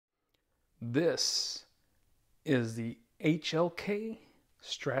This is the HLK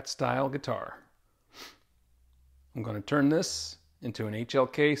Strat style guitar. I'm going to turn this into an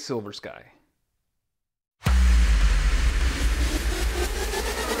HLK Silver Sky.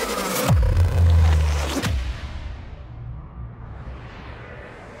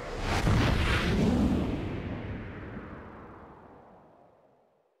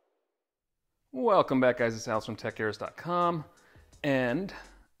 Welcome back, guys. It's Alex from Techaeris.com, and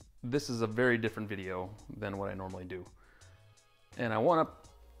this is a very different video than what I normally do. And I want to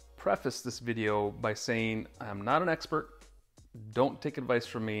preface this video by saying I'm not an expert. Don't take advice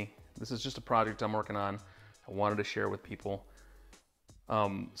from me. This is just a project I'm working on. I wanted to share with people.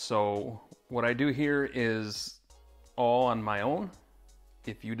 So what I do here is all on my own.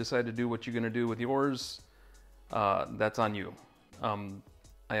 If you decide to do what you're going to do with yours, that's on you.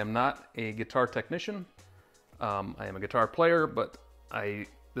 I am not a guitar technician. I am a guitar player, but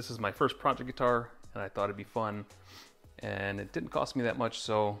this is my first project guitar, and I thought it'd be fun. And it didn't cost me that much,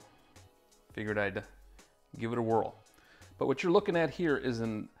 so figured I'd give it a whirl. But what you're looking at here is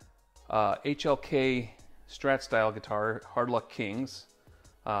an HLK Strat style guitar, Hard Luck Kings,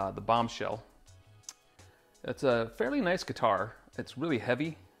 the Bombshell. It's a fairly nice guitar. It's really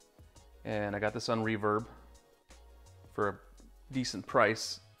heavy, and I got this on reverb for a decent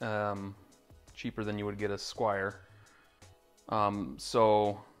price, cheaper than you would get a Squire.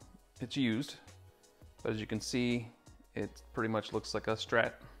 So it's used, but as you can see, it pretty much looks like a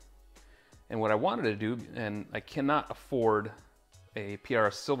Strat. And what I wanted to do, and I cannot afford a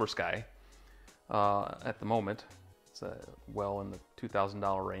PRS Silver Sky at the moment. It's well in the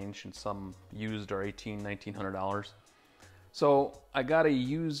 $2,000 range, and some used are $1,800, $1,900. So I got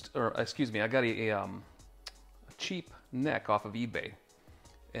I got a cheap neck off of eBay,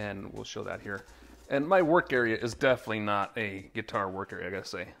 and we'll show that here. And my work area is definitely not a guitar work area, I gotta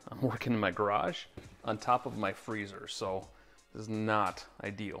say. I'm working in my garage on top of my freezer, so this is not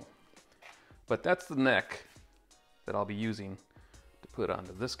ideal. But that's the neck that I'll be using to put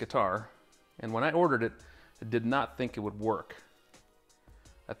onto this guitar. And when I ordered it, I did not think it would work.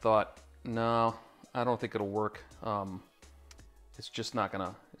 I thought, no, I don't think it'll work. It's just not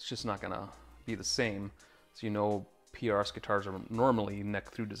gonna be the same. So you know, PRS guitars are normally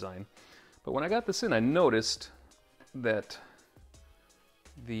neck through design. But when I got this in, I noticed that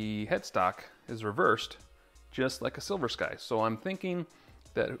the headstock is reversed, just like a Silver Sky. So I'm thinking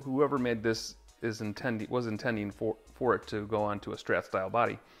that whoever made this was intending for it to go onto a Strat style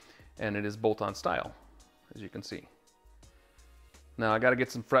body, and it is bolt-on style, as you can see. Now I got to get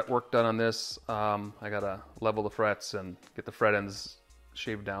some fret work done on this. I got to level the frets and get the fret ends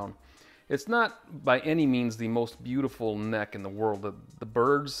shaved down. It's not by any means the most beautiful neck in the world. The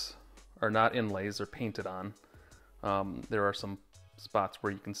birds are not inlays, they're painted on. There are some spots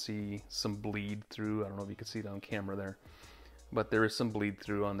where you can see some bleed through. I don't know if you can see it on camera there, but there is some bleed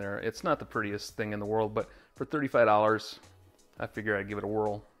through on there. It's not the prettiest thing in the world, but for $35, I figure I'd give it a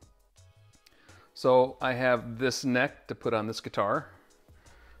whirl. So I have this neck to put on this guitar.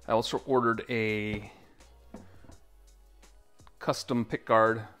 I also ordered a custom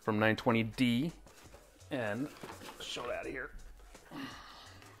pickguard from 920D, and I'll show that here.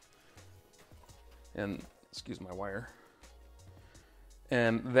 And excuse my wire.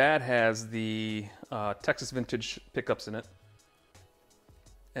 And that has the Texas vintage pickups in it.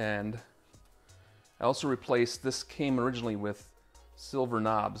 And I also replaced, this came originally with silver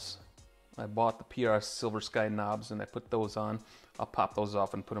knobs. I bought the PRS Silver Sky knobs and I put those on. I'll pop those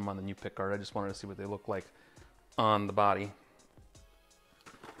off and put them on the new pickguard. I just wanted to see what they look like on the body.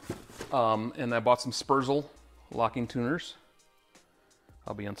 And I bought some Spurzl locking tuners.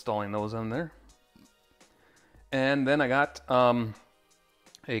 I'll be installing those on there. And then I got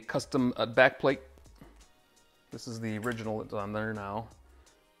a custom backplate. This is the original that's on there now.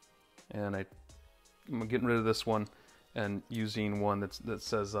 And I'm getting rid of this one and using one that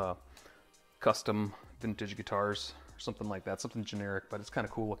says custom vintage guitars or something like that. Something generic, but it's kind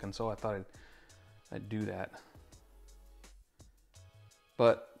of cool looking, so I thought I'd do that.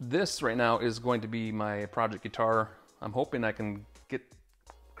 But this right now is going to be my project guitar. I'm hoping I can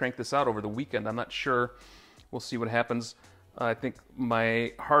crank this out over the weekend. I'm not sure. We'll see what happens. I think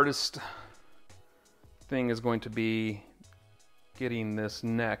my hardest thing is going to be getting this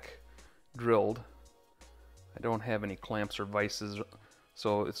neck drilled. I don't have any clamps or vices,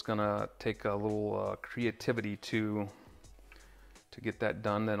 so it's gonna take a little creativity to get that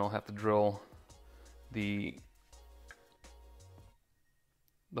done. Then I'll have to drill the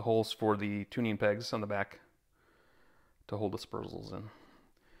holes for the tuning pegs on the back to hold the Spurzls in.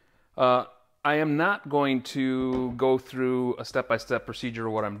 I am not going to go through a step-by-step procedure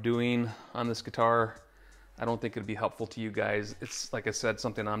of what I'm doing on this guitar. I don't think it'd be helpful to you guys. It's, like I said,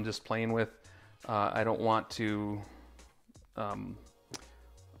 something I'm just playing with. I don't want to,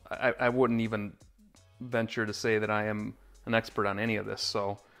 I wouldn't even venture to say that I am an expert on any of this,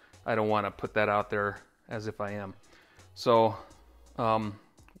 so I don't want to put that out there as if I am. So I'm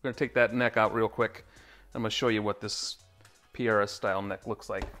going to take that neck out real quick. I'm going to show you what this PRS style neck looks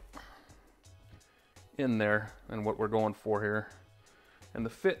like in there and what we're going for here. And the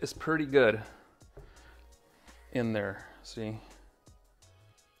fit is pretty good in there. See,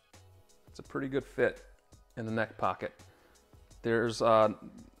 it's a pretty good fit in the neck pocket. There's a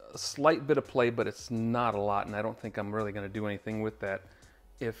slight bit of play, but it's not a lot, and I don't think I'm really going to do anything with that.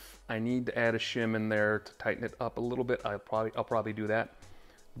 If I need to add a shim in there to tighten it up a little bit, I'll probably do that.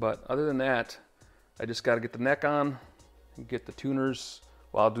 But other than that, I just got to get the neck on and get the tuners.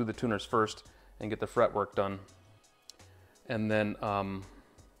 Well, I'll do the tuners first and get the fretwork done, and then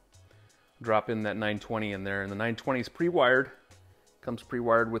drop in that 920 in there. And the 920 is pre-wired, comes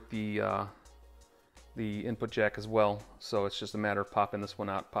pre-wired with the input jack as well, so it's just a matter of popping this one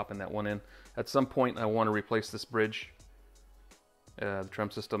out, popping that one in. At some point I want to replace this bridge, the trem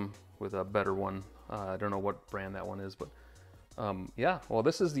system, with a better one. I don't know what brand that one is, but yeah, well,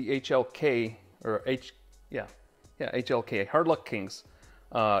 this is the HLK, or HLK, Hard Luck Kings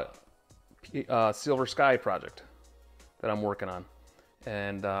Silver Sky project that I'm working on.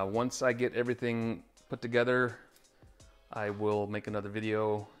 And once I get everything put together, I will make another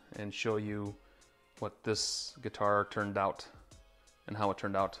video and show you what this guitar turned out and how it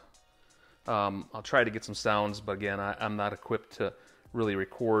turned out. I'll try to get some sounds, but again, I'm not equipped to really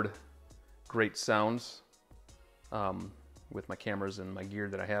record great sounds with my cameras and my gear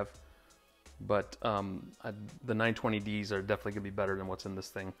that I have. But the 920Ds are definitely gonna be better than what's in this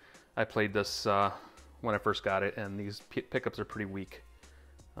thing. I played this when I first got it, and these pickups are pretty weak.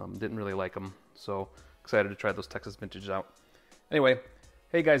 Didn't really like them, so excited to try those Texas Vintage out. Anyway,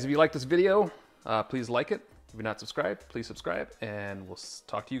 hey guys, if you like this video, please like it. If you're not subscribed, please subscribe, and we'll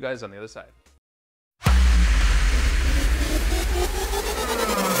talk to you guys on the other side.